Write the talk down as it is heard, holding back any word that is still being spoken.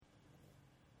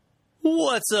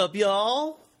What's up,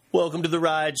 y'all? Welcome to the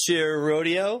Rideshare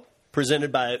Rodeo,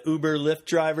 presented by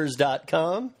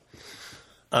UberLiftDrivers.com.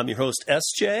 I'm your host,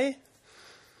 SJ,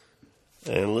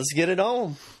 and let's get it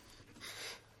on.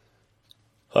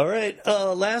 All right,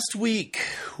 last week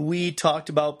we talked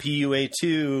about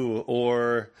PUA2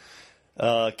 or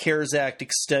CARES Act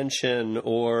extension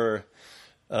or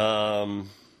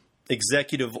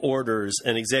executive orders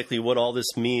and exactly what all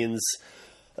this means.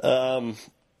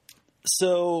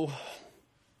 So,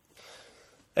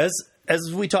 as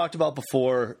we talked about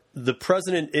before, the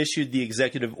president issued the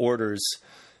executive orders,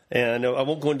 and I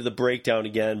won't go into the breakdown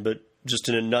again, but just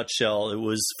in a nutshell, it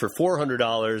was for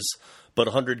 $400, but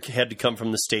 $100 had to come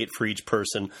from the state for each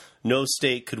person. No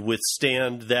state could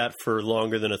withstand that for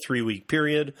longer than a 3-week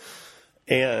period,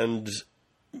 and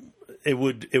it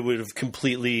would have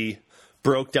completely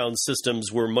broke down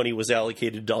systems where money was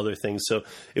allocated to other things. So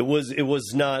it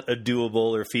was not a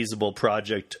doable or feasible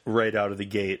project right out of the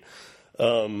gate.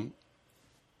 I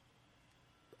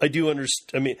do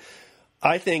understand. I mean,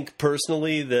 I think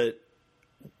personally that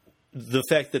the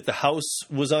fact that the House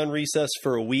was on recess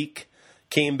for a week,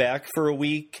 came back for a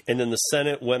week, and then the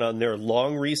Senate went on their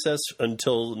long recess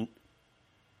until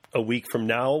a week from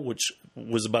now, which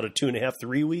was about a 2.5,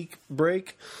 3-week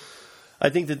break. I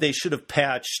think that they should have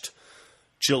patched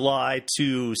July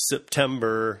to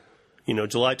September,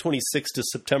 July 26th to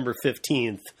September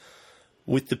 15th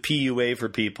with the PUA for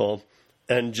people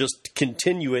and just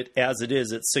continue it as it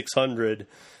is at 600.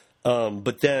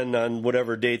 But then on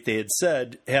whatever date they had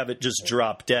said, have it just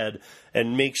drop dead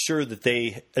and make sure that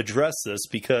they address this,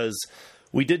 because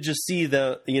we did just see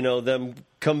them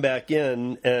come back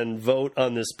in and vote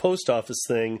on this post office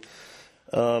thing.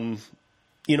 I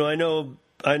know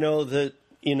that,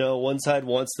 one side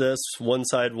wants this, one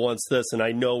side wants this, and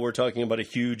I know we're talking about a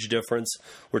huge difference.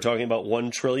 We're talking about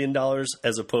 $1 trillion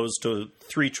as opposed to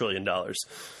 $3 trillion.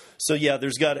 So yeah,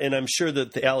 and I'm sure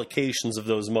that the allocations of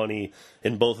those money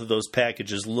in both of those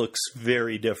packages looks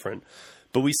very different.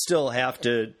 But we still have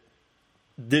to,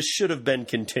 this should have been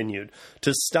continued.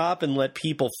 To stop and let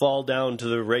people fall down to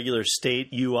the regular state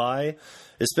UI,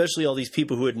 especially all these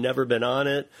people who had never been on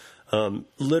it,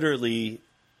 literally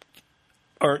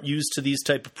aren't used to these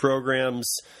type of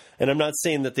programs. And I'm not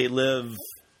saying that they live,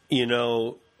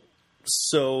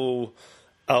 so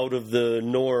out of the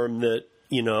norm that,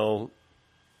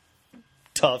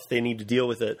 tough, they need to deal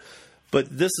with it.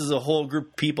 But this is a whole group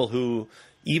of people who,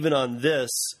 even on this,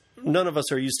 none of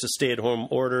us are used to stay-at-home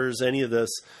orders, any of this.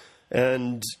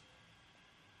 And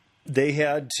they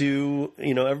had to,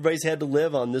 everybody's had to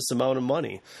live on this amount of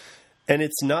money. And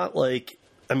it's not like,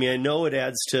 I know it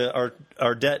adds to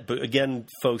our debt, but again,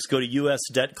 folks, go to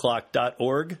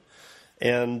usdebtclock.org,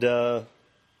 and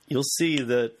you'll see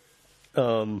that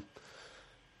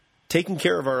taking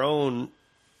care of our own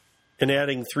and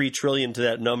adding $3 trillion to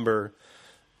that number,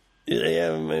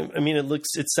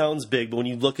 it sounds big, but when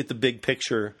you look at the big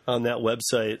picture on that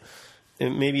website,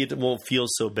 maybe it won't feel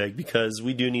so big, because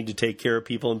we do need to take care of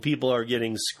people, and people are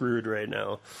getting screwed right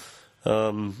now.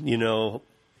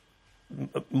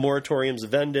 Moratoriums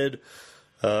have ended.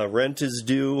 Rent is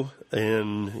due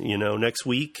next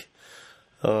week.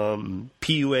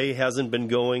 PUA hasn't been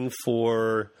going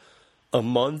for a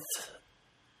month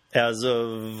as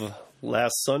of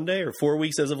last Sunday, or 4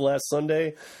 weeks as of last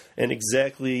Sunday, and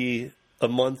exactly a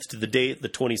month to the date, the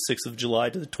 26th of July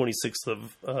to the 26th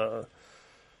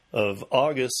of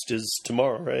August is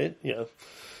tomorrow, right? Yeah.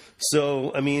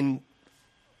 So, I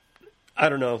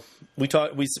don't know. We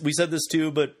said this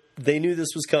too, but they knew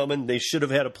this was coming. They should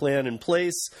have had a plan in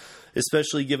place,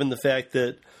 especially given the fact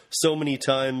that so many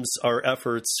times our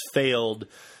efforts failed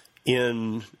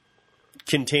in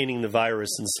containing the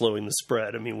virus and slowing the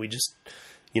spread. We just,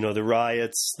 the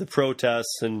riots, the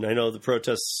protests, and I know the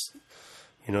protests,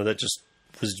 that just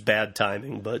was bad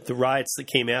timing, but the riots that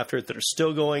came after it that are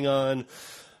still going on,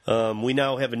 we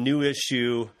now have a new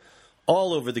issue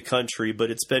all over the country,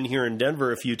 but it's been here in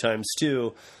Denver a few times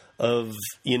too, of,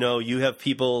 you have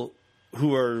people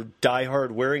who are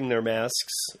diehard wearing their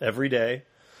masks every day,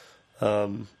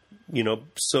 so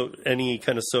any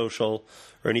kind of social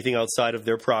or anything outside of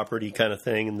their property kind of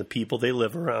thing, and the people they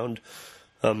live around,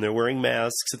 they're wearing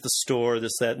masks at the store,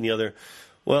 this, that, and the other.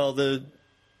 Well, I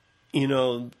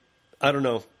don't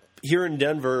know. Here in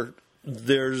Denver,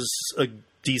 there's a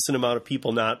decent amount of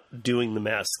people not doing the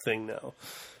mask thing now.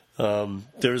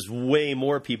 There's way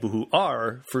more people who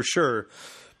are, for sure,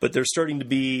 but there's starting to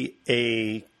be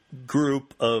a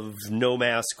group of no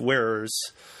mask wearers,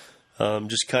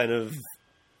 just kind of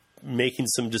making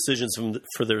some decisions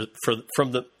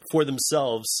for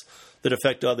themselves that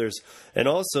affect others. And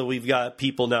also, we've got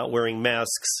people not wearing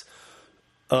masks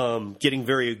getting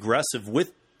very aggressive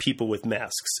with people with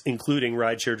masks, including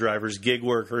rideshare drivers, gig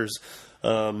workers.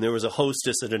 There was a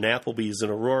hostess at an Applebee's in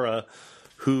Aurora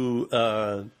who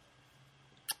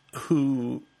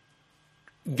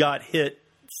got hit,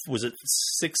 was it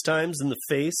 6 times in the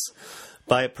face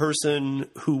by a person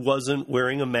who wasn't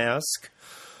wearing a mask.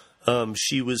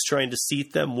 She was trying to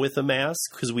seat them with a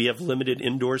mask because we have limited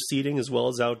indoor seating as well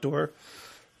as outdoor.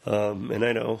 And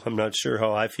I know, I'm not sure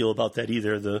how I feel about that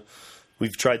either.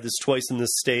 We've tried this twice in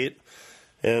this state,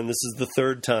 and this is the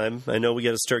 3rd time. I know we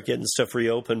got to start getting stuff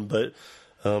reopened, but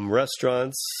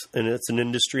restaurants, and it's an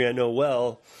industry I know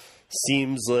well,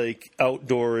 seems like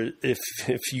outdoor, if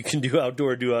you can do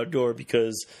outdoor,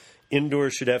 because indoor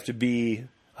should have to be,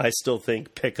 I still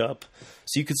think, pickup.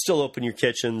 So you could still open your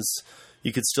kitchens,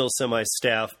 you could still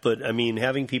semi-staff, but I mean,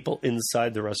 having people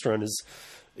inside the restaurant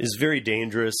is very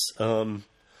dangerous. You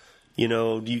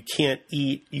can't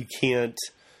eat, you can't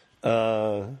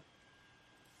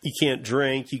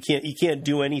drink, you can't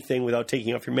do anything without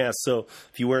taking off your mask. So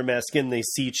if you wear a mask in, they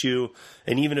seat you,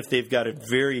 and even if they've got it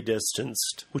very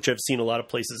distanced, which I've seen a lot of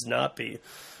places not be,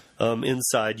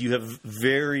 inside, you have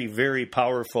very, very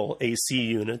powerful AC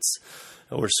units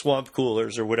or swamp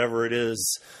coolers or whatever it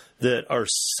is that are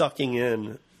sucking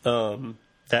in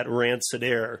that rancid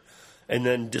air and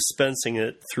then dispensing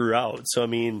it throughout. So, I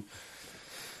mean,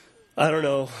 I don't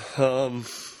know.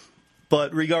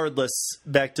 But regardless,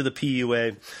 back to the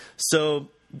PUA. So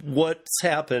what's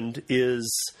happened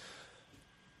is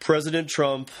President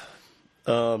Trump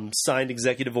signed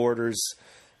executive orders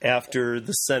after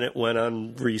the Senate went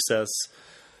on recess.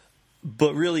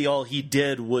 But really all he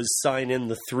did was sign in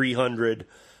the 300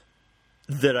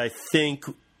 that I think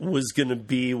was going to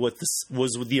be what this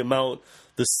was the amount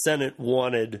the Senate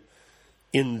wanted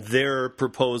in their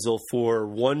proposal for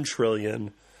 $1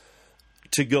 trillion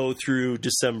to go through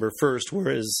December 1st,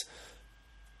 whereas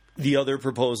the other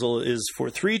proposal is for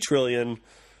 $3 trillion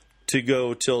to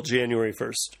go till January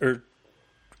 1st.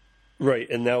 Right,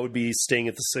 and that would be staying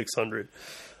at the 600.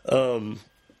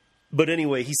 But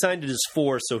anyway, he signed it as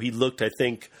 4, so he looked, I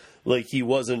think, like he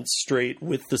wasn't straight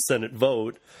with the Senate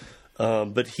vote.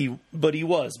 But he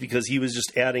was, because he was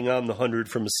just adding on the 100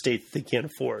 from a state that they can't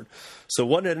afford. So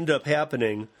what ended up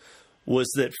happening was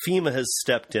that FEMA has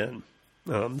stepped in,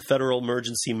 the Federal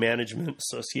Emergency Management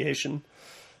Association.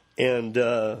 And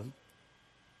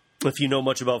if you know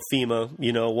much about FEMA,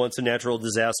 once a natural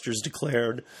disaster is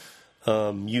declared,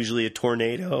 usually a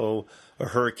tornado, a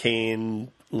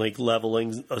hurricane, like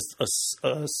leveling a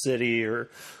city or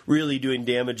really doing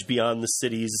damage beyond the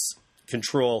city's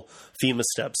control, FEMA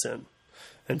steps in.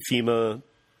 And FEMA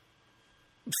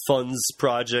funds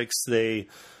projects. They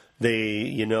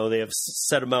have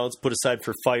set amounts put aside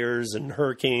for fires and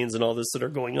hurricanes and all this that are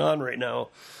going on right now.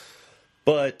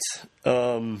 But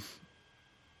it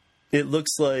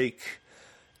looks like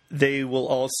they will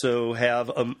also have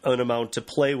an amount to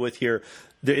play with here.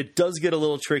 It does get a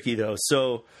little tricky, though.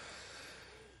 So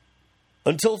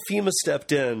until FEMA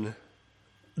stepped in,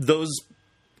 those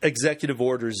executive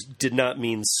orders did not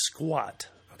mean squat.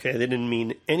 Okay, they didn't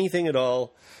mean anything at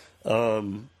all,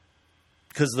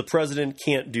 because the president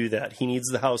can't do that. He needs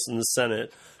the House and the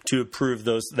Senate to approve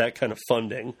that kind of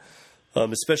funding,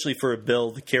 especially for a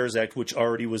bill, the CARES Act, which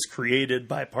already was created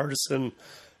bipartisan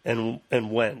and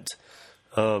went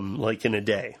like in a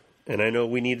day. And I know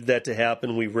we needed that to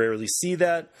happen. We rarely see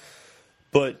that,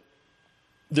 but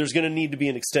there's going to need to be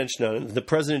an extension on it. The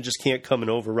president just can't come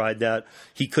and override that.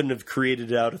 He couldn't have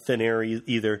created it out of thin air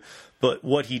either. But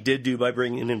what he did do by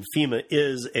bringing in FEMA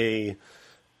is a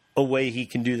way he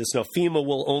can do this. Now, FEMA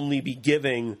will only be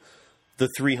giving the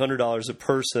 $300 a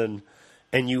person,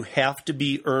 and you have to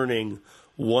be earning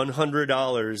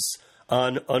 $100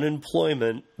 on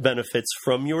unemployment benefits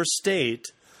from your state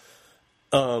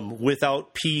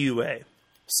without PUA.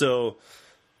 So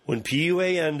when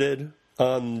PUA ended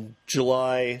on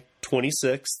July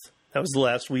 26th, that was the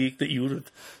last week that you would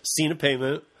have seen a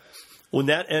payment. When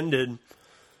that ended,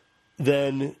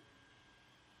 then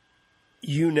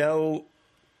you now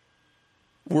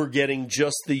were getting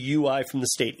just the UI from the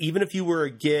state. Even if you were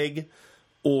a gig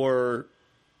or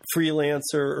freelancer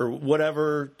or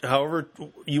whatever, however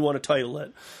you want to title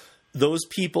it, those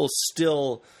people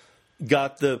still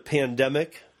got the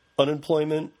pandemic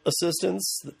unemployment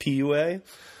assistance, the PUA,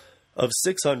 of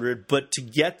 $600, but to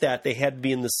get that, they had to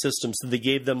be in the system, so they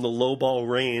gave them the lowball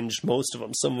range, most of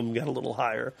them. Some of them got a little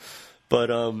higher. But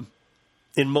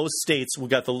in most states, we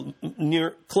got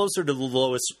closer to the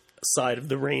lowest side of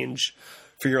the range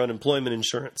for your unemployment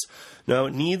insurance. Now,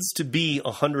 it needs to be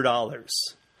 $100.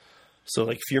 So,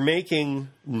 like, if you're making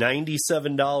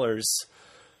 $97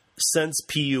 since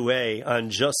PUA on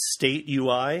just state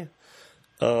UI.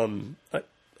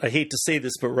 I hate to say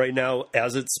this, but right now,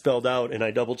 as it's spelled out, and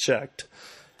I double checked,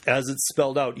 as it's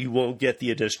spelled out, you won't get the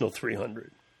additional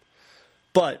 300.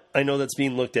 But I know that's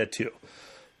being looked at too.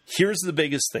 Here's the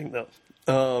biggest thing though.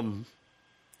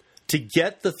 To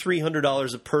get the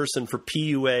 $300 a person for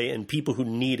PUA and people who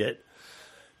need it,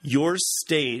 your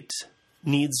state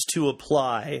needs to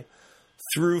apply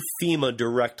through FEMA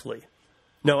directly.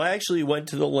 Now, I actually went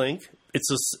to the link. It's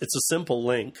a simple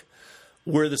link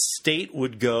where the state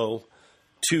would go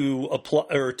to apply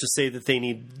or to say that they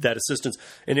need that assistance.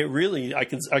 And it really, I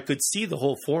could see the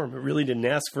whole form. It really didn't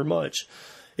ask for much.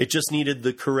 It just needed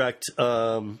the correct,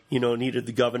 needed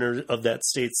the governor of that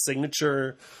state's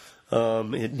signature.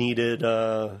 It needed,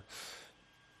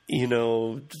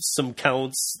 some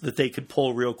counts that they could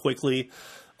pull real quickly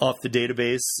off the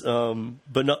database.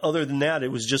 But other than that,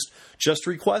 it was just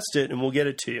request it and we'll get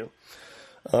it to you.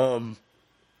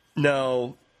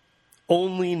 Now,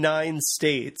 only 9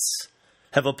 states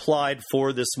have applied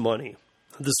for this money.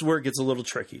 This is where it gets a little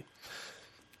tricky.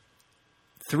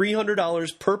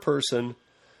 $300 per person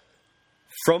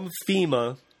from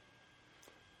FEMA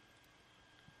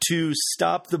to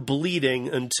stop the bleeding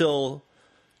until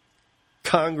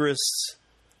Congress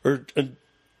or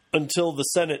until the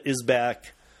Senate is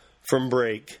back from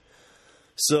break.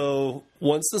 So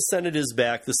once the Senate is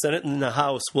back, the Senate and the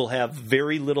House will have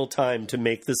very little time to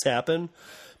make this happen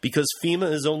because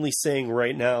FEMA is only saying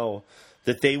right now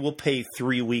that they will pay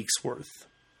 3 weeks worth.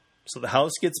 So the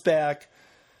House gets back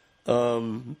at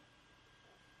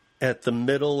the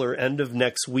middle or end of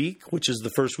next week, which is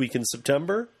the first week in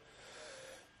September.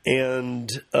 And,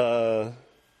 or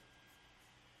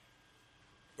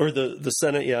the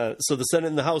Senate, yeah. So the Senate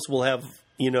and the House will have,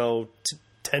 10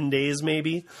 days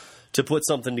maybe to put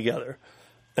something together.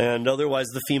 And otherwise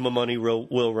the FEMA money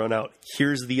will run out.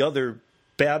 Here's the other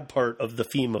bad part of the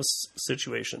FEMA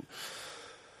situation.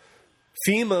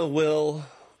 FEMA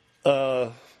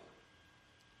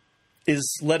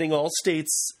is letting all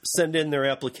states send in their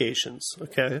applications,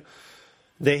 okay?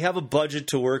 They have a budget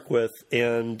to work with,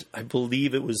 and I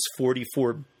believe it was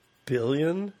 $44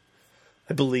 billion,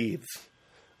 that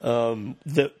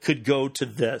could go to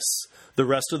this. The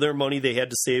rest of their money they had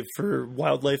to save for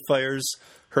wildlife fires,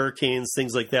 hurricanes,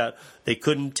 things like that. They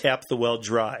couldn't tap the well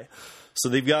dry. So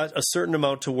they've got a certain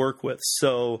amount to work with.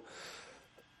 So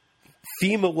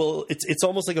FEMA it's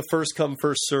almost like a first come,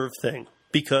 first serve thing,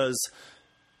 because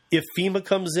if FEMA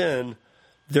comes in,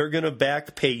 they're going to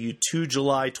back pay you to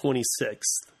July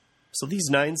 26th. So these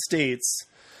 9 states,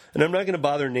 and I'm not going to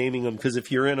bother naming them because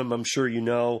if you're in them, I'm sure you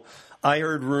know. I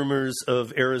heard rumors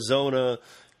of Arizona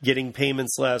getting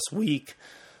payments last week,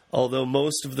 although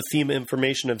most of the FEMA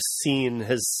information I've seen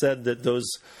has said that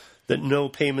that no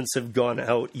payments have gone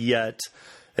out yet,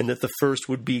 and that the first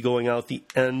would be going out the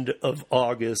end of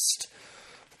August,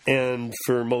 and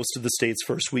for most of the states,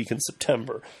 first week in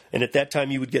September. And at that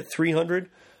time, you would get $300.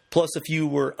 Plus, if you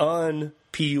were on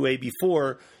PUA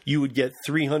before, you would get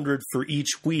 $300 for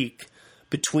each week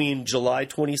between July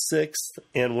 26th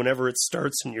and whenever it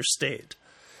starts in your state.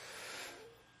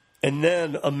 And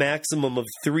then a maximum of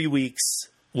 3 weeks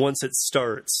once it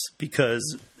starts,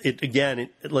 because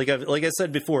like I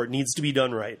said before, it needs to be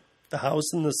done right. The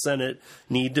House and the Senate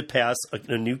need to pass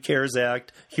a new CARES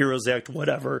Act, HEROES Act,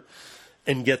 whatever,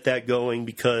 and get that going,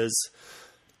 because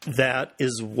that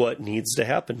is what needs to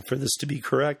happen for this to be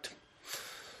correct.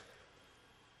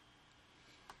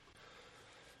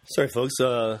 Sorry, folks.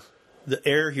 The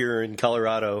air here in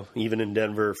Colorado, even in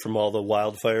Denver, from all the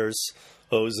wildfires,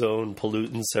 ozone,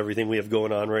 pollutants, everything we have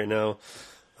going on right now,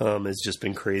 has just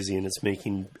been crazy, and it's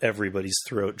making everybody's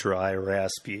throat dry,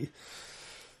 raspy.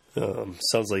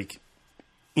 Sounds like,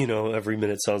 every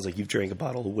minute sounds like you've drank a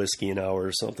bottle of whiskey an hour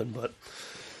or something. But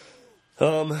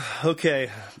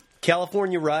okay.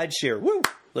 California rideshare. Woo!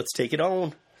 Let's take it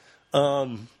on.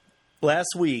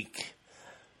 Last week,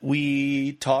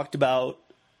 we talked about,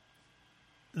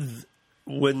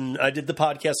 when I did the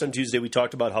podcast on Tuesday, we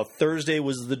talked about how Thursday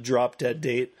was the drop dead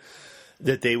date,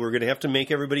 that they were going to have to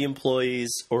make everybody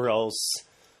employees, or else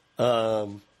they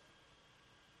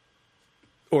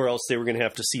were going to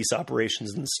have to cease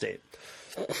operations in the state.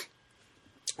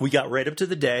 We got right up to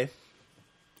the day.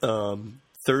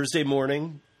 Thursday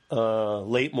morning,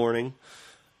 late morning,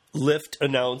 Lyft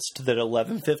announced that at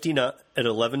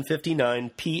 11:59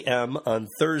 p.m. on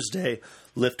Thursday,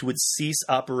 Lyft would cease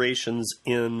operations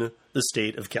in the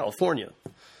state of California.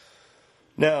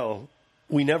 Now,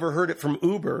 we never heard it from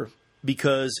Uber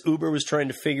because Uber was trying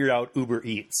to figure out Uber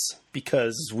Eats,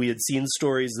 because we had seen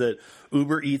stories that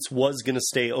Uber Eats was going to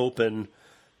stay open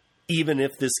even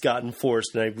if this got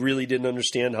enforced, and I really didn't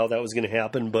understand how that was going to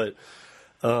happen, but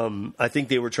I think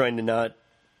they were trying to not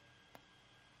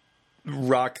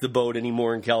rock the boat any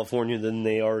more in California than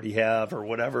they already have or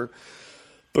whatever.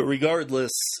 But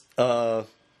regardless, they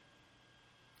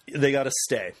got to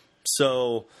stay.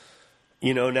 So,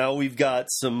 now we've got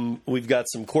some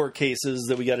court cases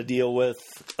that we got to deal with,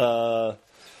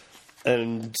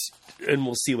 and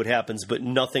we'll see what happens. But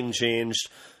nothing changed.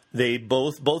 They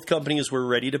both companies were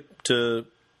ready to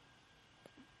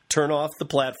turn off the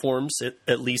platforms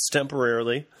at least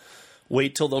temporarily.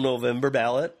 Wait till the November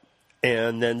ballot,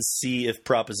 and then see if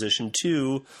Proposition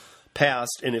 2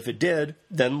 passed. And if it did,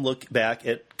 then look back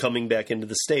at coming back into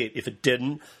the state. If it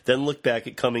didn't, then look back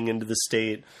at coming into the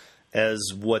state as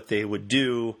what they would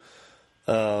do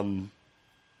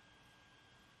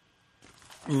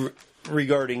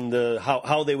regarding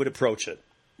how they would approach it.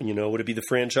 Would it be the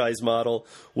franchise model?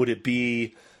 Would it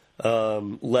be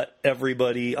let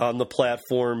everybody on the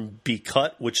platform be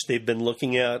cut, which they've been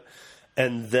looking at,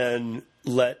 and then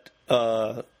let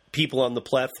people on the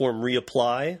platform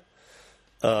reapply?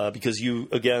 Because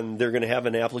they're going to have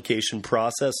an application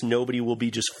process. Nobody will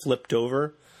be just flipped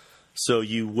over. So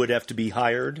you would have to be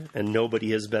hired, and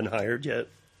nobody has been hired yet.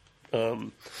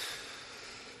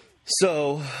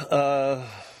 So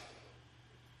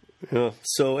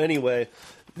anyway,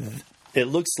 it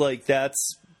looks like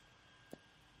that's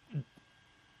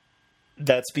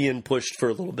being pushed for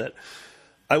a little bit.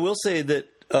 I will say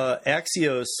that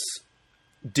Axios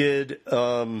did,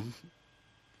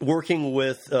 working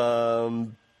with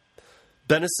Benison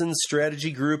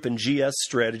Strategy Group and GS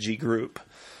Strategy Group,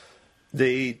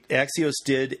 Axios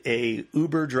did a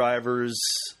Uber drivers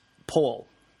poll.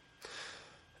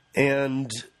 And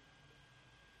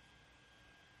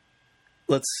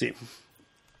let's see.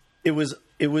 It was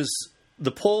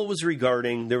the poll was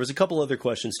regarding, there was a couple other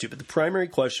questions too, but the primary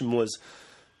question was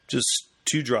just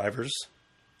two drivers.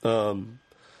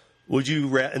 Would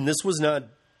you and this was not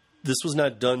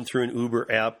done through an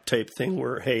Uber app type thing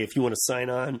where, hey, if you want to sign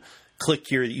on, click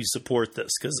here that you support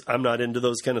this, because I'm not into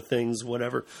those kind of things,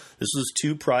 whatever. This was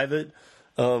two private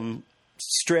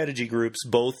strategy groups,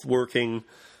 both working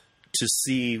to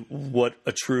see what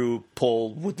a true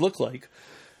poll would look like.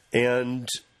 And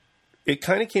it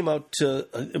kind of came out to,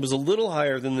 it was a little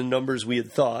higher than the numbers we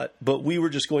had thought, but we were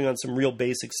just going on some real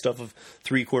basic stuff of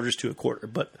 3/4 to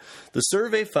 1/4. But the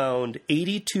survey found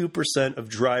 82% of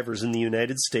drivers in the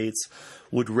United States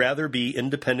would rather be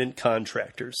independent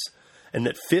contractors, and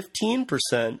that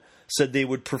 15% said they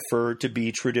would prefer to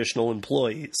be traditional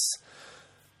employees.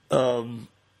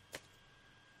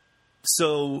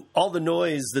 So all the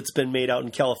noise that's been made out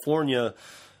in California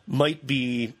might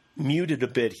be muted a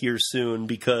bit here soon,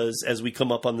 because as we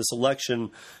come up on this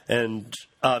election, and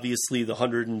obviously the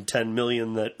 $110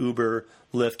 million that Uber,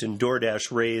 Lyft, and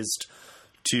DoorDash raised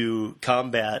to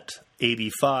combat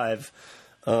AB5,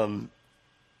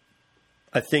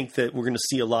 I think that we're going to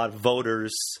see a lot of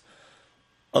voters,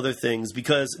 other things,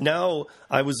 because now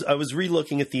I was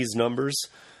re-looking at these numbers,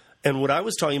 and what I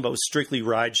was talking about was strictly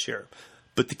rideshare,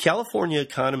 but the California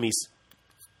economy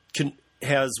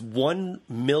has 1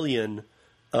 million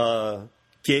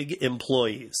gig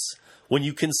employees. When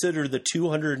you consider the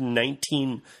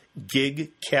 219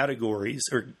 gig categories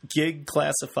or gig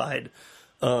classified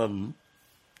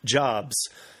jobs,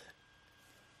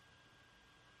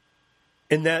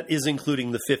 and that is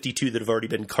including the 52 that have already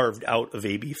been carved out of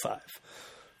AB5,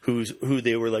 who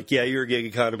they were like, yeah, you're a gig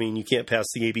economy and you can't pass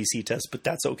the ABC test, but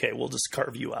that's okay, we'll just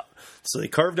carve you out. So they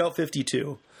carved out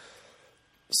 52.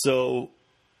 So,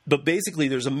 but basically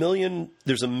there's a million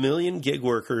gig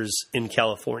workers in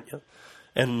California,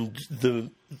 and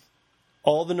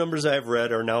all the numbers I've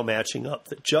read are now matching up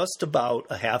that just about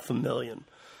 500,000,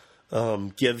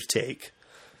 give take,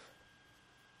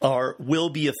 will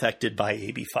be affected by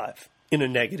AB5 in a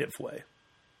negative way.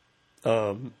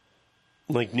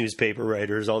 Like newspaper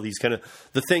writers, all these kind of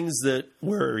the things that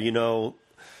were,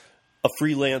 a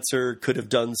freelancer could have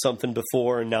done something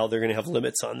before, and now they're going to have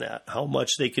limits on that. How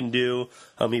much they can do,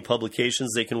 how many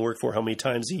publications they can work for, how many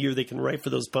times a year they can write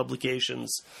for those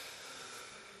publications.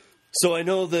 So I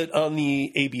know that on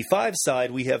the AB5 side,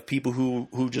 we have people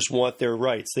who just want their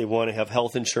rights. They want to have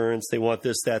health insurance. They want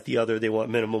this, that, the other. They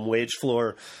want minimum wage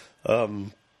floor.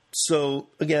 So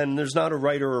again, there's not a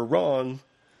right or a wrong,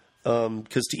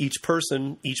 because to each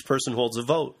person holds a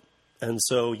vote. And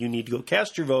so you need to go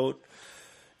cast your vote.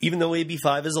 Even though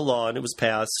AB5 is a law and it was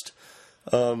passed,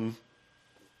 you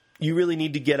really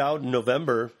need to get out in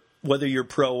November, whether you're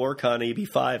pro or con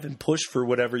AB5, and push for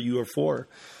whatever you are for.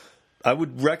 I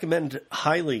would recommend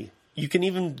highly, you can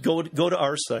even go to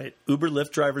our site,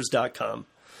 uberlyftdrivers.com,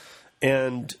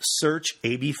 and search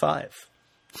AB5.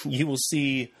 You will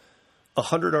see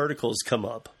 100 articles come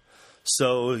up.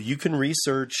 So you can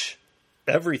research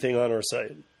everything on our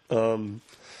site. And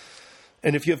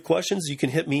if you have questions, you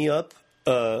can hit me up,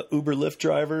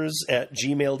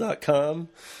 uberlyftdrivers@gmail.com,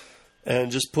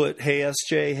 and just put, hey,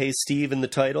 SJ, hey, Steve in the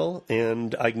title,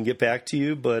 and I can get back to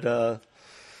you. But,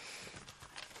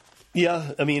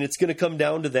 yeah, I mean, it's going to come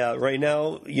down to that. Right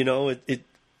now, you know,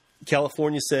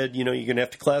 California said, you know, you're going to have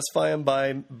to classify them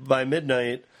by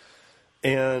midnight,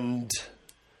 and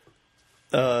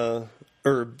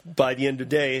or by the end of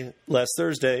the day last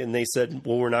Thursday, and they said,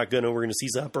 well, we're going to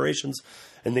cease operations.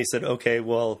 And they said, okay,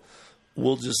 well,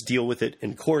 we'll just deal with it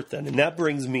in court then. And that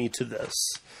brings me to this.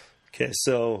 Okay,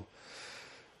 so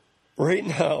right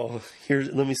now,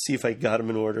 let me see if I got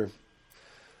them in order.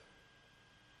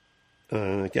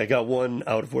 I got one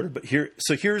out of order, but here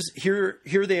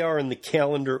they are in the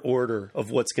calendar order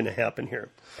of what's going to happen here.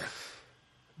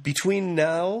 Between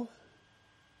now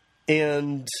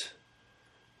and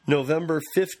November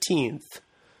 15th,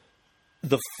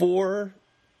 the 4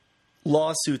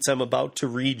 lawsuits I'm about to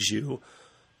read you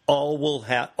all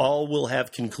will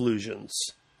have conclusions.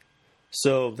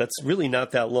 So that's really not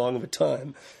that long of a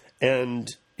time. And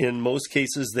in most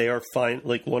cases, they are fine.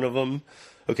 Like one of them,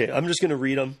 okay, I'm just going to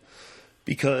read them,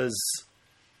 because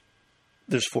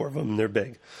there's 4 of them, and they're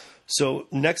big. So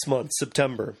next month,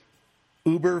 September,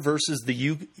 Uber versus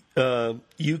the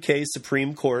UK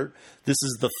Supreme Court. This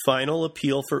is the final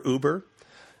appeal for Uber,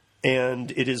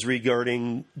 and it is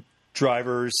regarding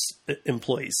drivers'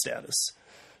 employee status.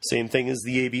 Same thing as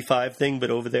the AB5 thing,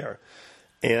 but over there.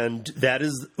 And that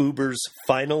is Uber's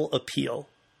final appeal.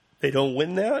 They don't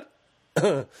win that.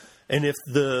 And if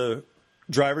the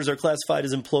drivers are classified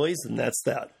as employees, then that's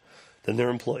that. Then they're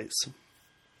employees.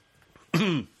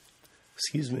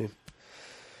 Excuse me.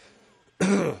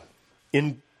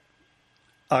 In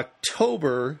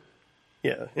October,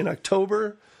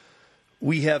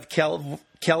 we have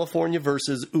California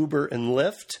versus Uber and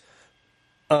Lyft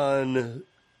on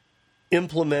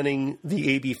implementing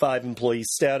the AB5 employee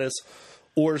status,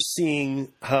 or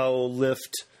seeing how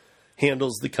Lyft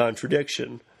handles the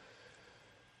contradiction.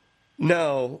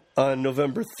 Now, on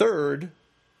November 3rd,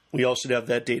 we all should have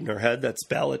that date in our head. That's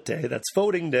ballot day. That's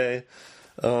voting day.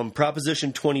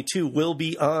 Proposition 22 will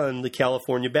be on the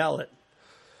California ballot.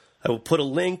 I will put a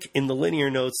link in the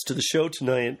linear notes to the show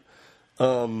tonight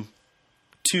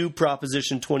to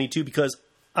Proposition 22, because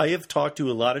I have talked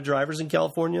to a lot of drivers in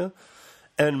California,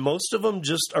 and most of them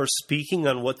just are speaking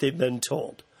on what they've been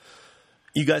told.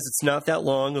 You guys, it's not that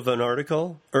long of an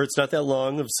article, or it's not that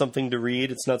long of something to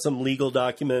read. It's not some legal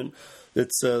document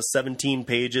that's 17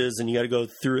 pages and you got to go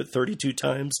through it 32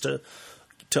 times to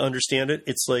understand it.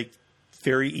 It's like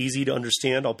very easy to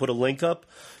understand. I'll put a link up.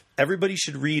 Everybody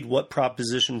should read what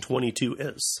Proposition 22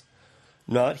 is.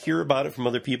 Not hear about it from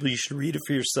other people. You should read it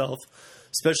for yourself,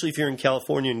 especially if you're in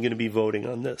California and going to be voting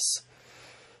on this.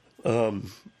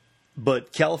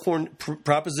 But California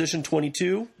Proposition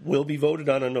 22 will be voted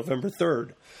on November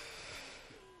 3rd.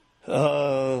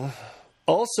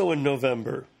 Also in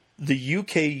November, the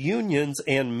UK unions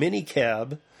and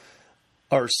Minicab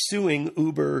are suing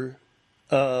Uber.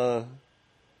 Are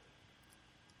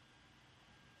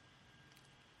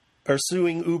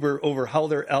suing Uber over how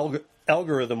their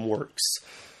algorithm works.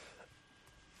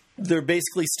 They're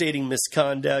basically stating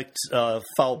misconduct,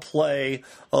 foul play,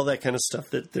 all that kind of stuff,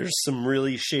 that there's some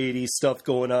really shady stuff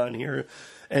going on here.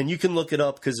 And you can look it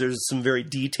up because there's some very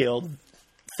detailed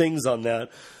things on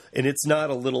that. And it's not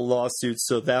a little lawsuit,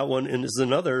 so that one is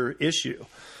another issue.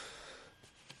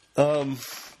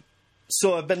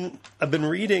 So I've been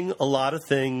reading a lot of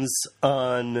things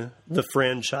on the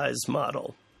franchise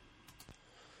model.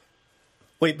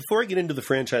 Wait, before I get into the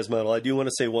franchise model, I do want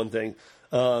to say one thing.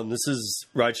 This is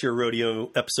Rideshare Rodeo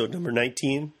episode number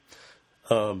 19.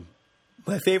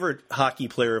 My favorite hockey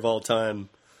player of all time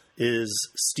is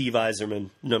Steve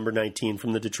Yzerman, number 19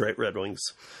 from the Detroit Red Wings.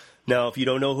 Now, if you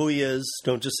don't know who he is,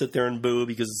 don't just sit there and boo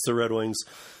because it's the Red Wings.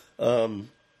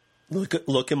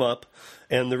 Look him up.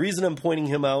 And the reason I'm pointing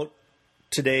him out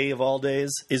today of all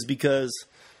days is because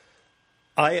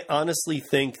I honestly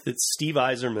think that Steve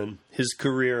Yzerman, his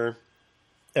career,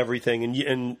 everything,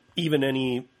 and even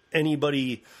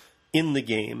anybody in the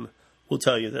game will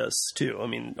tell you this too. I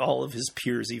mean, all of his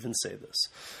peers even say this.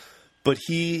 But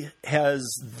he has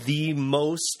the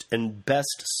most and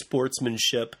best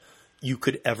sportsmanship you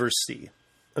could ever see.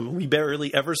 I mean, we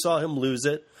barely ever saw him lose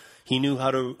it. He knew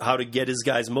how to get his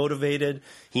guys motivated.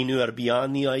 He knew how to be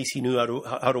on the ice. He knew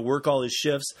how to work all his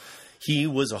shifts. He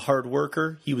was a hard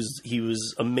worker. He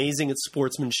was amazing at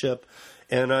sportsmanship.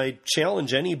 And I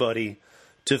challenge anybody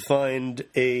to find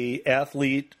a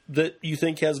athlete that you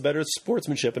think has better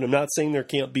sportsmanship. And I'm not saying there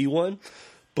can't be one,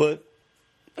 but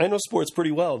I know sports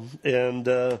pretty well, and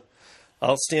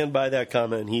I'll stand by that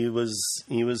comment. He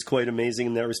was quite amazing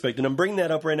in that respect. And I'm bringing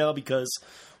that up right now because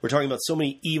we're talking about so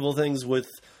many evil things with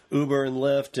Uber and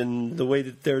Lyft and the way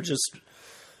that they're just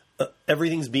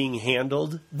everything's being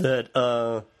handled that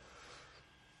I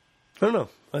don't know.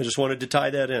 I just wanted to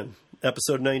tie that in.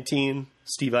 Episode 19,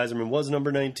 Steve Yzerman was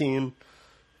number 19,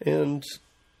 and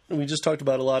we just talked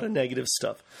about a lot of negative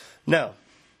stuff. Now,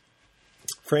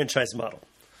 franchise model.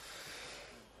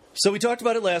 So we talked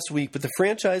about it last week, but the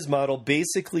franchise model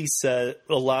basically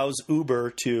allows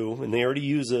Uber to, and they already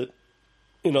use it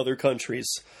in other countries,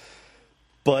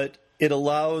 but it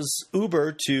allows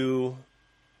Uber to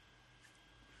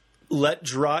let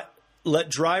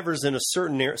drivers in a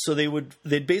certain area. So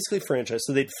they'd basically franchise.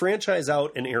 So they'd franchise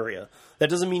out an area. That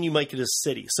doesn't mean you might get a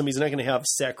city. Somebody's not going to have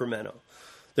Sacramento.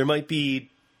 There might be,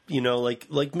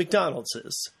 like McDonald's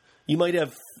is. You might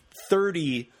have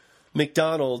 30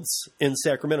 McDonald's in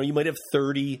Sacramento. You might have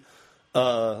 30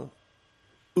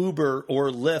 Uber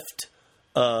or Lyft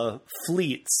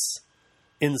fleets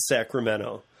in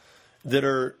Sacramento that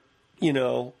are,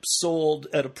 sold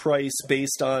at a price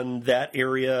based on that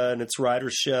area and its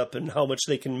ridership and how much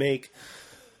they can make.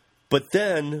 But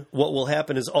then what will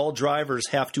happen is all drivers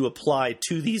have to apply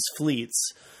to these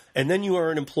fleets, and then you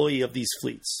are an employee of these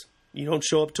fleets. You don't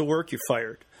show up to work, you're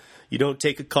fired. You don't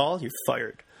take a call, you're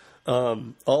fired.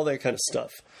 All that kind of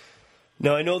stuff.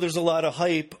 Now, I know there's a lot of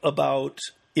hype about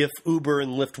if Uber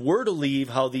and Lyft were to leave,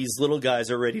 how these little guys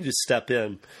are ready to step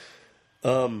in.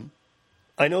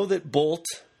 I know that Bolt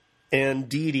and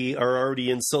Didi are already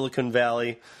in Silicon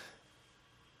Valley.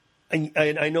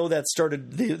 I know that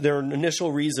started, their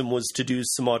initial reason was to do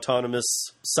some autonomous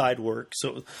side work.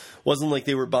 So it wasn't like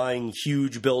they were buying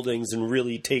huge buildings and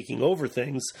really taking over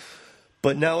things.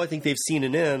 But now I think they've seen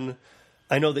an end.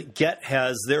 I know that Get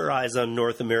has their eyes on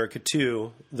North America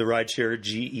too, the rideshare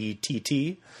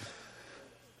GETT.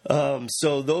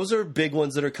 So those are big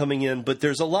ones that are coming in. But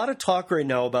there's a lot of talk right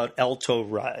now about Alto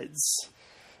rides.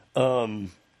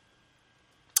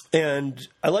 And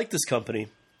I like this company.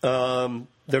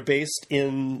 They're based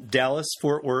in Dallas,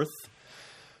 Fort Worth,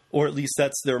 or at least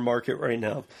that's their market right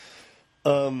now.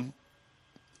 All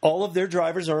of their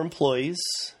drivers are employees,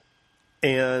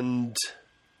 and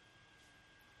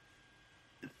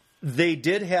they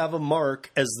did have a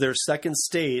mark as their second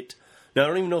state. Now, I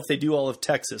don't even know if they do all of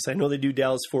Texas. I know they do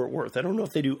Dallas, Fort Worth. I don't know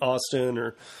if they do Austin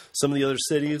or some of the other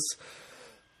cities,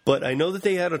 but I know that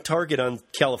they had a target on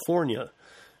California,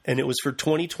 and it was for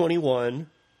 2021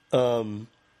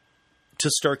 to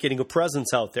start getting a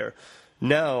presence out there.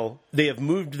 Now, they have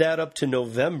moved that up to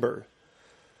November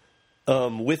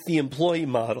with the employee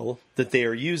model that they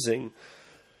are using.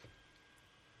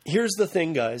 Here's the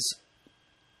thing, guys.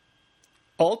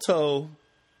 Alto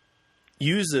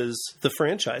uses the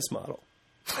franchise model.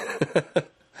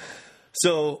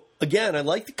 So, again, I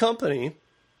like the company,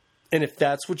 and if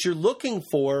that's what you're looking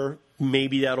for,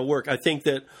 maybe that'll work. I think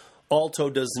that Alto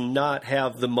does not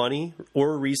have the money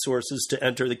or resources to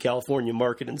enter the California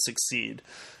market and succeed.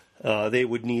 They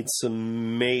would need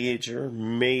some major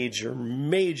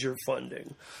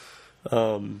funding.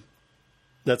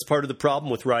 That's part of the problem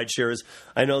with rideshare is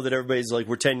I know that everybody's like,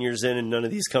 we're 10 years in and none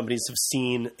of these companies have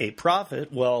seen a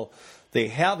profit. Well, they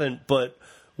haven't, but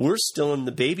we're still in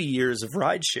the baby years of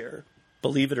rideshare,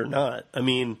 believe it or not. I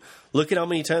mean, look at how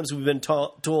many times we've been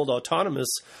told autonomous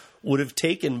would have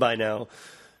taken by now.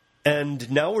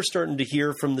 And now we're starting to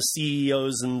hear from the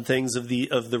CEOs and things of the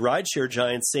rideshare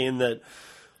giants saying that,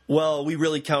 well, we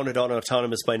really counted on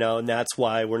autonomous by now, and that's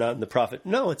why we're not in the profit.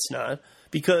 No, it's not,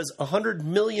 because 100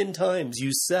 million times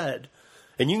you said,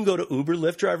 and you can go to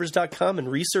uberlyftdrivers.com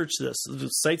and research this. The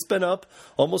site's been up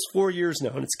almost 4 years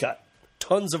now, and it's got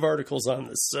tons of articles on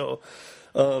this. So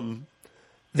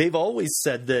they've always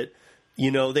said that,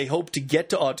 they hope to get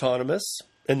to autonomous,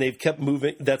 and they've kept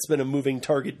moving. That's been a moving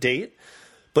target date.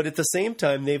 But at the same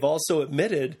time, they've also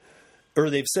admitted, or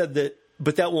they've said that,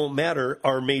 but that won't matter.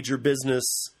 Our major business,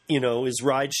 is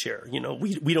rideshare.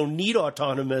 We don't need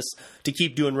autonomous to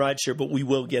keep doing rideshare, but we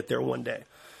will get there one day.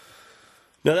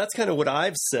 Now, that's kind of what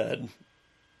I've said,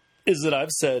 is that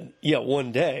I've said, yeah,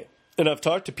 one day. And I've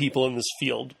talked to people in this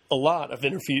field a lot. I've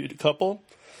interviewed a couple.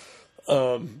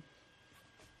 And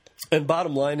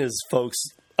bottom line is, folks,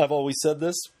 I've always said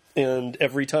this. And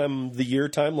every time the year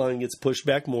timeline gets pushed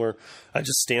back more, I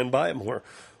just stand by it more.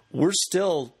 We're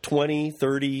still 20,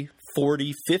 30,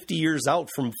 40, 50 years out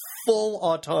from full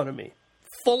autonomy.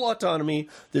 Full autonomy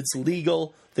that's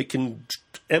legal, that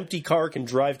empty car can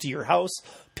drive to your house,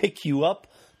 pick you up,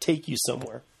 take you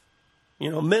somewhere.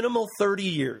 Minimal 30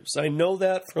 years. I know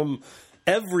that from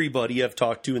everybody I've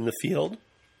talked to in the field.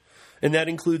 And that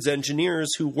includes engineers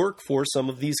who work for some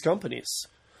of these companies,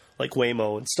 like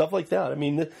Waymo and stuff like that. I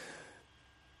mean,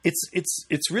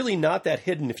 it's really not that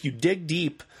hidden. If you dig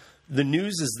deep, the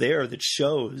news is there that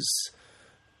shows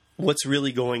what's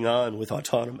really going on with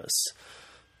autonomous.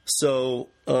 So,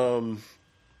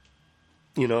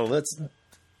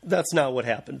 that's not what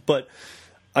happened. But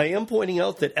I am pointing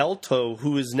out that Alto,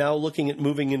 who is now looking at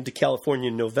moving into California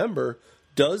in November,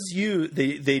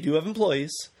 they do have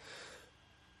employees,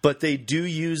 but they do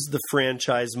use the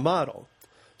franchise model.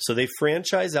 So they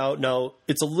franchise out. Now,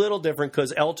 it's a little different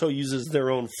because Alto uses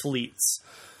their own fleets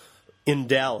in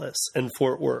Dallas and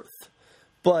Fort Worth.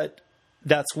 But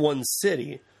that's one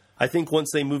city. I think once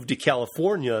they move to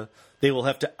California, they will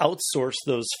have to outsource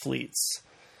those fleets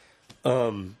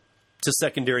to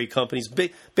secondary companies.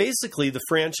 Basically, the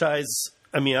franchise,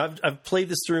 I mean, I've played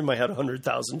this through in my head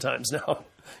 100,000 times now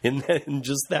in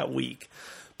just that week.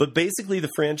 But basically,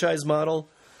 the franchise model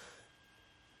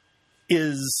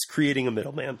is creating a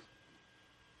middleman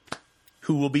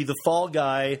who will be the fall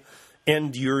guy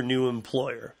and your new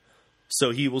employer.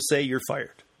 So he will say, you're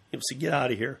fired. He'll say, get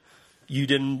out of here. You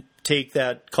didn't take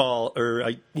that call, or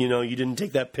you didn't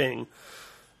take that ping.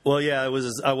 Well, yeah,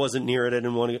 I wasn't near it. I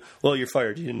didn't want to go. Well, you're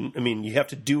fired. You have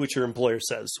to do what your employer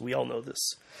says. We all know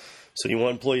this. So you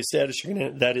want employee status,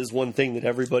 that is one thing that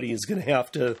everybody is going to have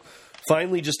to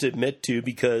finally just admit to,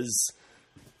 because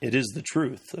it is the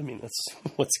truth. I mean, that's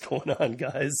what's going on,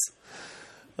 guys.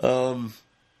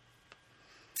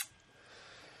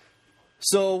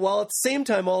 So while at the same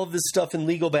time all of this stuff in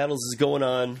legal battles is going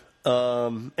on,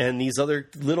 and these other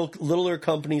littler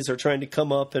companies are trying to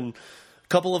come up, and a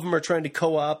couple of them are trying to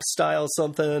co-op style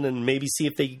something and maybe see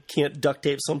if they can't duct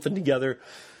tape something together.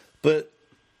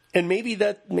 And maybe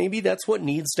that's what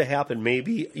needs to happen.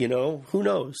 Maybe, who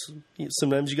knows?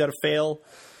 Sometimes you got to fail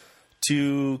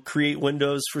to create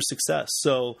windows for success.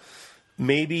 So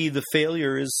maybe the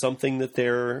failure is something that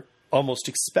they're almost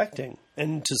expecting,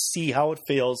 and to see how it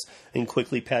fails and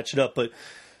quickly patch it up. But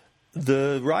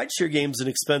the rideshare game is an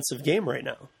expensive game right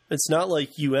now. It's not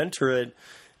like you enter it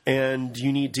and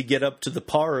you need to get up to the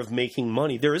par of making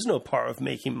money. There is no par of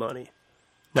making money.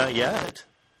 Not yet.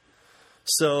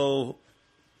 So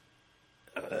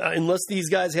unless these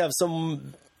guys have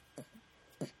some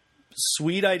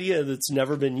sweet idea that's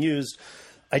never been used,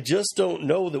 I just don't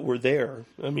know that we're there.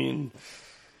 I mean,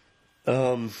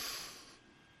 we'll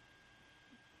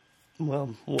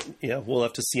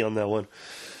have to see on that one.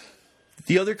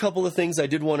 The other couple of things I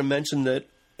did want to mention that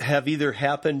have either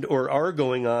happened or are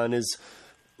going on is,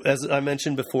 as I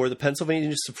mentioned before, the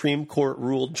Pennsylvania Supreme Court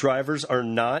ruled drivers are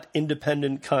not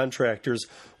independent contractors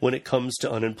when it comes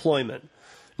to unemployment.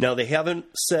 Now, they haven't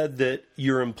said that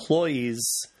your employees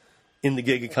in the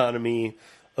gig economy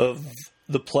of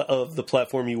the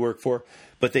platform you work for,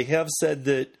 but they have said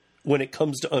that when it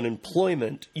comes to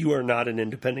unemployment, you are not an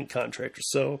independent contractor.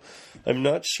 So I'm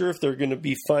not sure if they're going to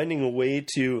be finding a way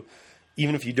to,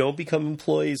 even if you don't become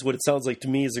employees, what it sounds like to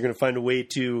me is they're going to find a way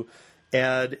to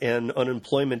add an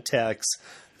unemployment tax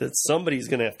that somebody's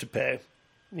going to have to pay.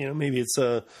 Maybe it's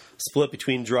a split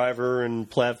between driver and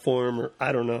platform, or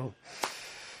I don't know.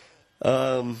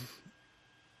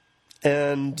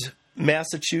 And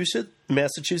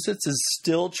Massachusetts is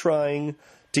still trying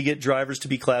to get drivers to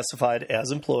be classified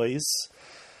as employees.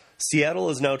 Seattle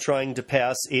is now trying to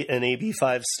pass an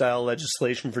AB5 style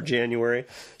legislation for January.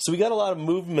 So we got a lot of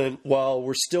movement while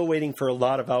we're still waiting for a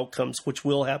lot of outcomes, which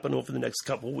will happen over the next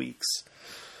couple of weeks.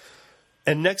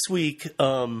 And next week,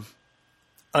 I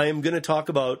am going to talk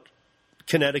about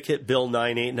Connecticut Bill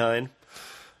 989.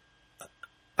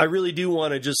 I really do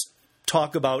want to just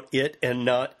talk about it and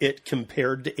not it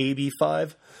compared to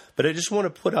AB5. But I just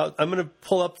want to I'm going to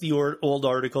pull up the old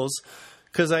articles,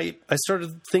 because I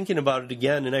started thinking about it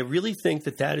again, and I really think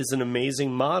that is an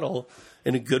amazing model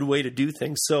and a good way to do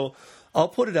things. So I'll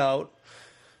put it out.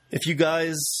 If you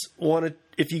guys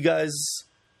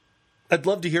I'd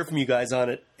love to hear from you guys on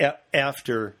it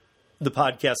after the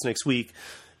podcast next week.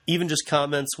 Even just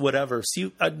comments, whatever.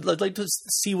 I'd like to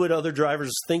see what other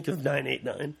drivers think of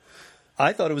 989.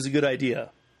 I thought it was a good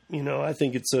idea. I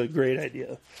think it's a great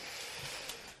idea.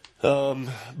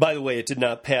 By the way, it did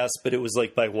not pass, but it was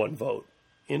like by one vote.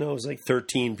 It was like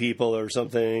 13 people or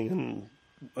something, and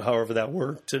however that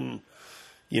worked. And,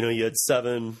 you had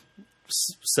 7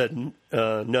 said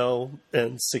no,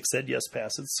 and 6 said yes,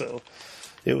 pass it. So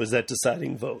it was that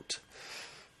deciding vote.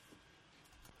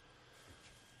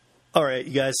 All right,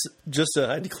 you guys,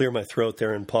 I had to clear my throat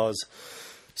there and pause.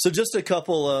 So just a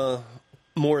couple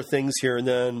more things here, and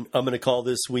then I'm going to call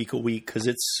this week a week because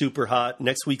it's super hot.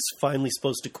 Next week's finally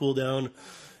supposed to cool down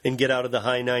and get out of the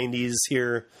high 90s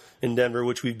here in Denver,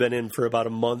 which we've been in for about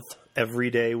a month every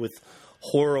day with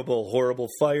horrible, horrible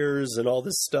fires and all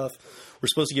this stuff. We're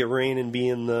supposed to get rain and be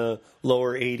in the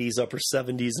lower 80s, upper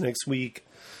 70s next week.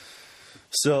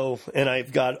 So, and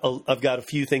I've got a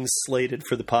few things slated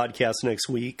for the podcast next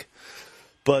week.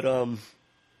 But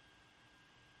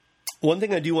one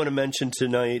thing I do want to mention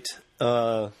tonight,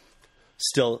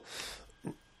 still,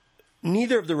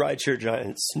 neither of the rideshare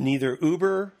giants, neither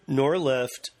Uber nor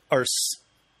Lyft,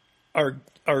 are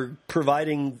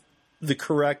providing the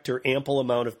correct or ample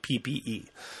amount of PPE.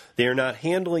 They are not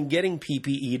handling getting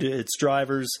PPE to its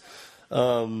drivers.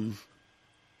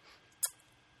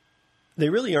 They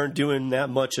really aren't doing that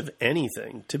much of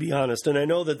anything, to be honest. And I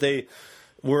know that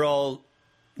we're all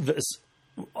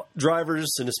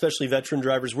drivers, and especially veteran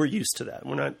drivers, we're used to that.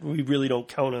 We really don't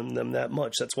count on them that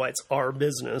much. That's why it's our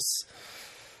business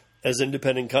as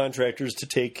independent contractors to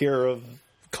take care of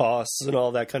costs and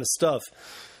all that kind of stuff.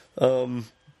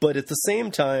 But at the same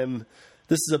time,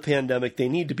 this is a pandemic. They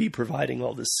need to be providing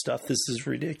all this stuff. This is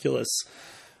ridiculous.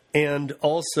 And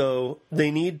also,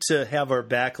 they need to have our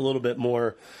back a little bit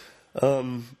more.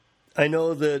 I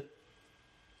know that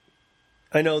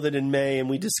in May, and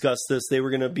we discussed this, they were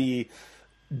going to be,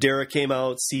 Derek came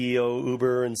out, CEO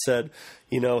Uber, and said,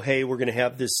 hey, we're going to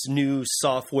have this new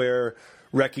software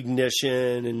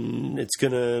recognition, and it's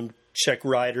going to check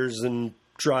riders and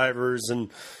drivers, and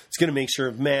it's going to make sure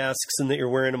of masks and that you're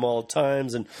wearing them all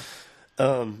times. And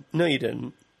no, you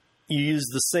didn't. You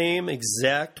used the same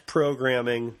exact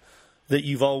programming that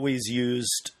you've always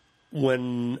used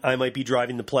when I might be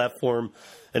driving the platform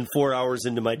and 4 hours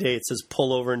into my day, it says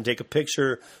pull over and take a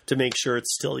picture to make sure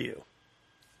it's still you.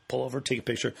 Pull over, take a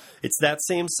picture. It's that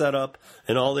same setup,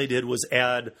 and all they did was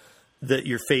add that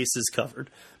your face is covered,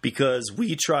 because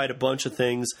we tried a bunch of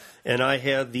things, and I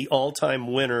had the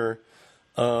all-time winner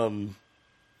was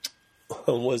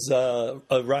a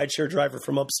rideshare driver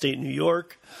from upstate New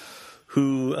York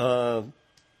who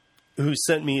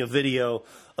sent me a video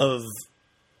of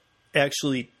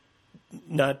actually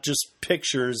not just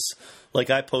pictures like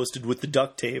I posted with the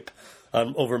duct tape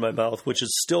over my mouth, which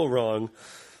is still wrong,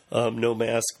 no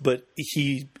mask, but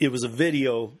it was a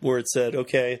video where it said,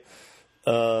 okay,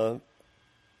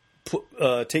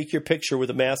 take your picture with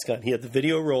a mask on. He had the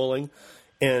video rolling,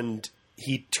 and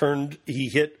he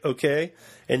hit okay,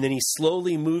 and then he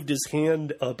slowly moved his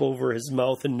hand up over his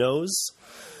mouth and nose,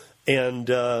 and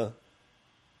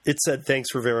it said,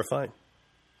 thanks for verifying.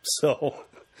 So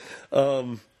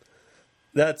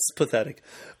that's pathetic.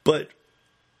 But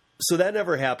so that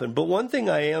never happened. But one thing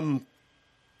I am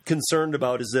concerned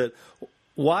about is that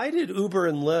why did Uber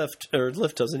and Lyft, or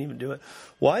Lyft doesn't even do it,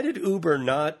 why did Uber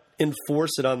not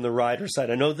enforce it on the rider side?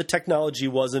 I know the technology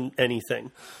wasn't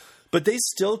anything, but they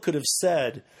still could have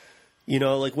said,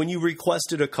 like when you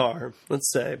requested a car,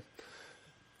 let's say,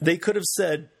 they could have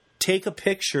said, take a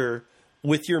picture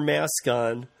with your mask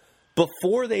on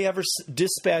before they ever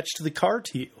dispatched the car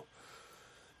to you.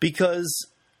 Because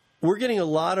we're getting a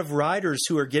lot of riders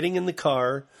who are getting in the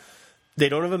car, they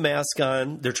don't have a mask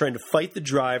on, they're trying to fight the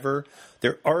driver,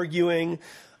 they're arguing.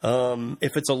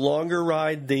 If it's a longer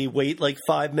ride, they wait like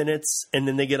 5 minutes, and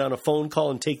then they get on a phone call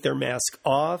and take their mask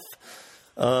off.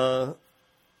 I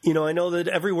know that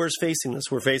everywhere's facing this.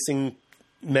 We're facing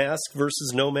mask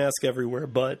versus no mask everywhere,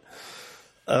 but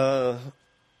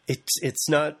it's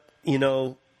not,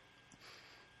 we're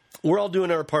all doing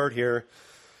our part here.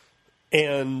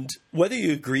 And whether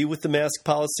you agree with the mask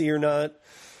policy or not,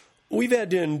 we've had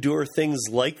to endure things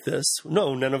like this.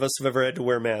 No, none of us have ever had to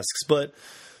wear masks. But,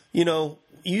 you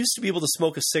used to be able to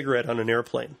smoke a cigarette on an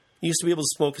airplane. You used to be able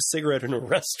to smoke a cigarette in a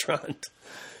restaurant.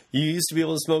 You used to be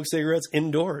able to smoke cigarettes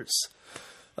indoors.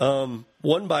 One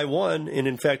by one, and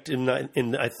in fact, in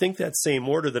I think that same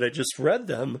order that I just read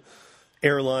them,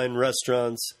 airline,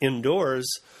 restaurants, indoors,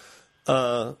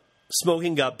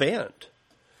 smoking got banned.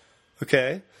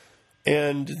 Okay?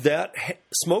 And that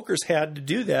smokers had to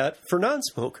do that for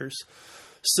non-smokers.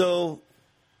 So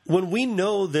when we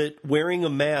know that wearing a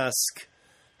mask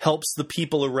helps the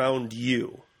people around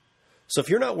you. So if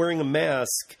you're not wearing a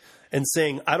mask and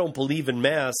saying, I don't believe in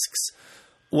masks,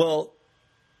 well,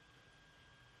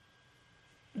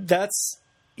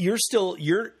 you're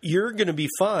going to be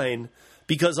fine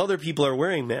because other people are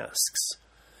wearing masks.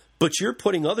 But you're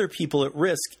putting other people at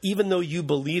risk even though you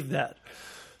believe that.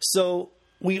 So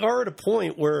we are at a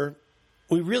point where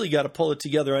we really got to pull it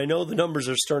together. I know the numbers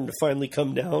are starting to finally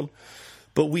come down,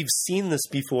 but we've seen this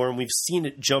before, and we've seen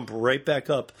it jump right back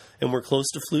up, and we're close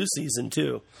to flu season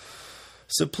too.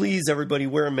 So please, everybody,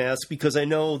 wear a mask, because I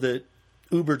know that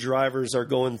Uber drivers are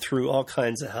going through all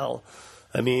kinds of hell.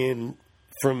 I mean,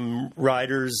 from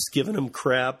riders giving them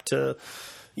crap to,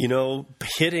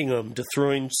 hitting them, to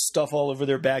throwing stuff all over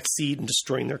their back seat and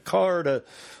destroying their car, to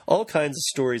all kinds of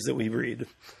stories that we read.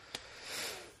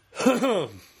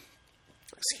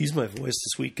 Excuse my voice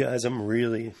this week, guys. I'm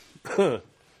really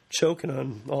choking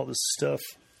on all this stuff.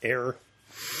 Air.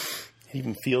 It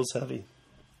even feels heavy.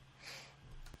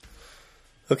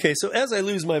 Okay, so as I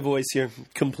lose my voice here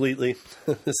completely,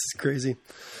 this is crazy.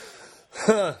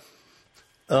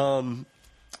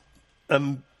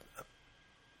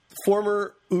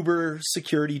 Former Uber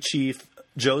security chief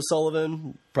Joe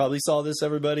Sullivan, probably saw this,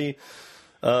 everybody,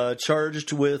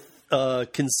 charged with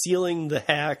concealing the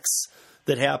hacks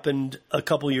that happened a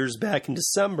couple years back in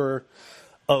December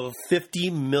of 50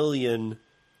 million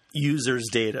users'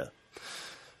 data,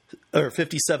 or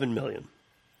 57 million.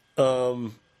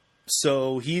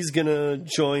 So he's going to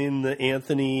join the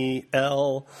Anthony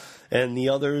L. and the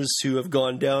others who have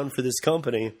gone down for this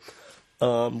company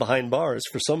behind bars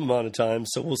for some amount of time.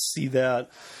 So we'll see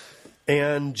that.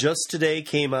 And just today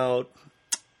came out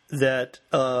that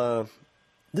the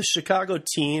Chicago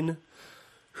teen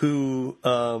who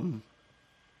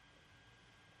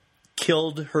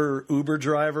killed her Uber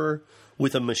driver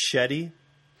with a machete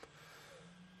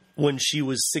when she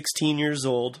was 16 years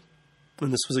old,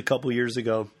 and this was a couple years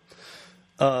ago,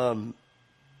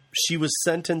 she was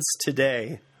sentenced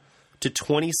today to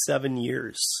 27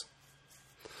 years.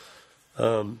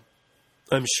 I'm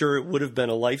sure it would have been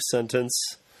a life sentence.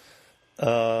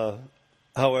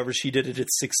 However, she did it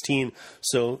at 16.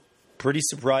 So pretty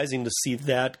surprising to see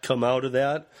that come out of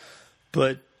that.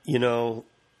 But, yeah,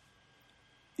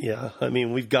 I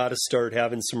mean, we've got to start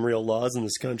having some real laws in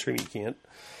this country. You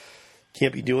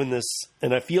can't be doing this.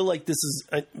 And I feel like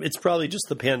it's probably just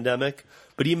the pandemic,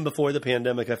 but even before the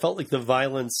pandemic, I felt like the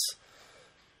violence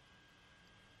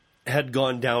had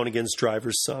gone down against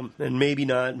drivers some, and maybe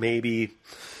not, maybe.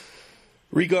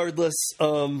 Regardless,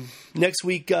 next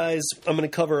week, guys, I'm going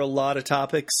to cover a lot of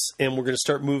topics, and we're going to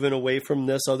start moving away from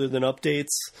this other than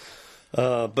updates.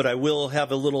 But I will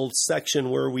have a little section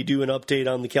where we do an update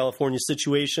on the California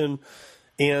situation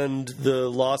and the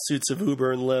lawsuits of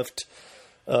Uber and Lyft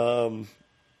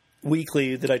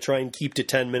weekly that I try and keep to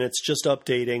 10 minutes, just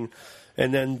updating,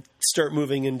 and then start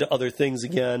moving into other things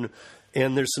again.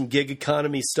 And there's some gig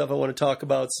economy stuff I want to talk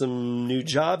about, some new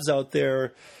jobs out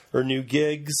there or new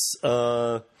gigs.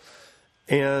 And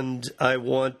I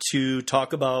want to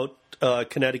talk about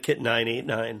Connecticut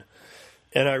 989.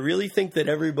 And I really think that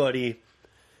everybody,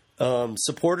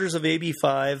 supporters of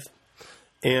AB5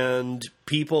 and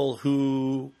people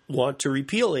who want to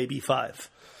repeal AB5,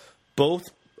 both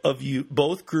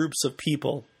groups of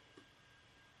people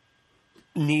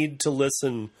need to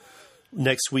listen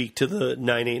next week to the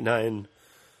 989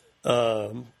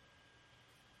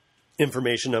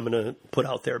 information I'm going to put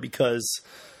out there, because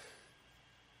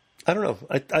I don't know.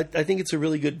 I think it's a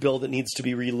really good bill that needs to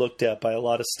be relooked at by a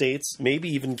lot of states, maybe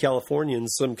even California in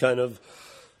some kind of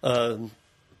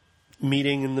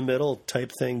meeting in the middle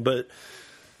type thing. But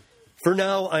for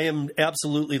now, I am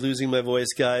absolutely losing my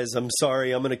voice, guys. I'm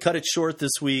sorry. I'm going to cut it short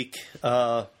this week.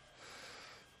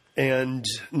 And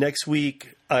next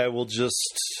week, I will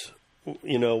just,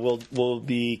 we'll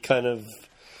be kind of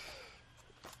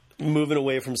moving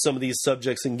away from some of these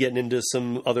subjects and getting into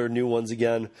some other new ones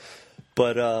again.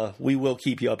 But we will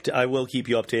keep you I will keep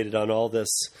you updated on all this.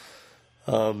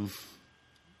 And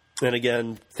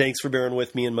again, thanks for bearing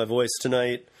with me and my voice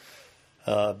tonight.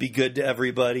 Be good to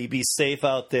everybody. Be safe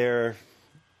out there.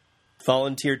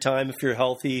 Volunteer time if you're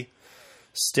healthy.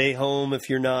 Stay home if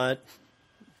you're not.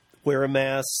 Wear a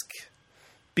mask.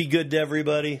 Be good to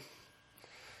everybody.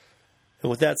 And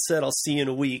with that said, I'll see you in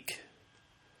a week.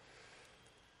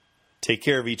 Take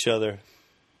care of each other.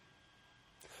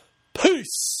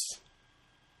 Peace!